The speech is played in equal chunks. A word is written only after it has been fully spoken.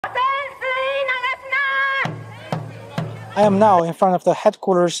I am now in front of the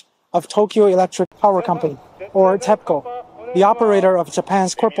headquarters of Tokyo Electric Power Company, or TEPCO, the operator of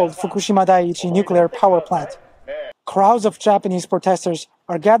Japan's crippled Fukushima Daiichi nuclear power plant. Crowds of Japanese protesters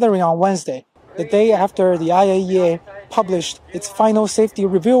are gathering on Wednesday, the day after the IAEA published its final safety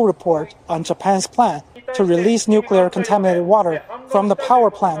review report on Japan's plan to release nuclear-contaminated water from the power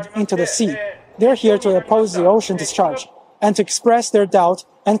plant into the sea. They're here to oppose the ocean discharge and to express their doubt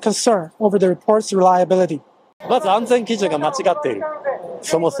and concern over the report's reliability. まず安全基準が間違っている。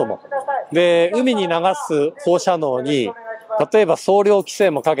そもそも。で、海に流す放射能に、例えば総量規制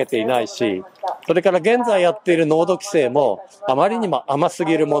もかけていないし、それから現在やっている濃度規制もあまりにも甘す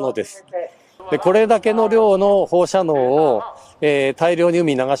ぎるものです。で、これだけの量の放射能を、大量に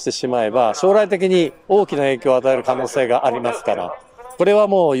海に流してしまえば、将来的に大きな影響を与える可能性がありますから、これは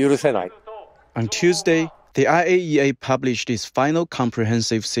もう許せない。On Tuesday, the IAEA published its final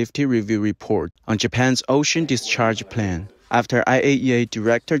comprehensive safety review report on Japan's ocean discharge plan, after IAEA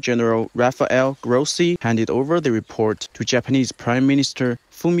Director General Rafael Grossi handed over the report to Japanese Prime Minister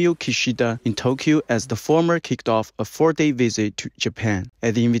Fumio Kishida in Tokyo as the former kicked off a 4-day visit to Japan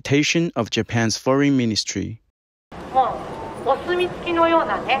at the invitation of Japan's foreign ministry. お墨付きのよう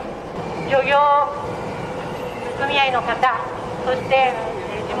なね、漁業組合の方、そして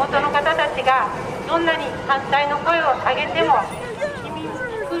地元の方たちがどんなに反対の声を上げても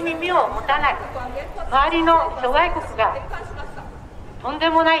聞く耳を持たない。周りの諸外国がとんで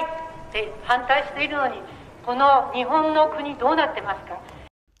もないって反対しているのに、この日本の国どうなってますか?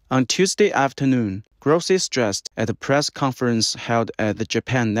 On Tuesday afternoon, Grossi stressed at a press conference held at the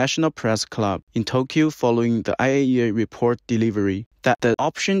Japan National Press Club in Tokyo following the IAEA report delivery that the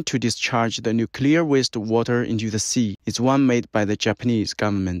option to discharge the nuclear wastewater into the sea is one made by the Japanese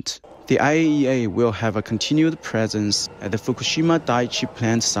government. The IAEA will have a continued presence at the Fukushima Daiichi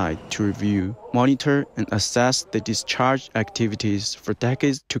plant site to review, monitor, and assess the discharge activities for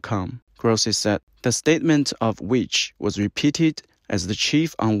decades to come, Grossi said, the statement of which was repeated as the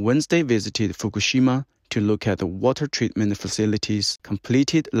chief on Wednesday visited Fukushima to look at the water treatment facilities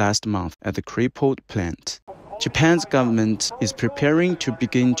completed last month at the crippled plant. Japan's government is preparing to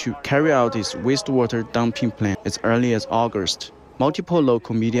begin to carry out its wastewater dumping plan as early as August, multiple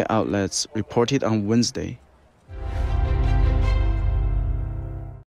local media outlets reported on Wednesday.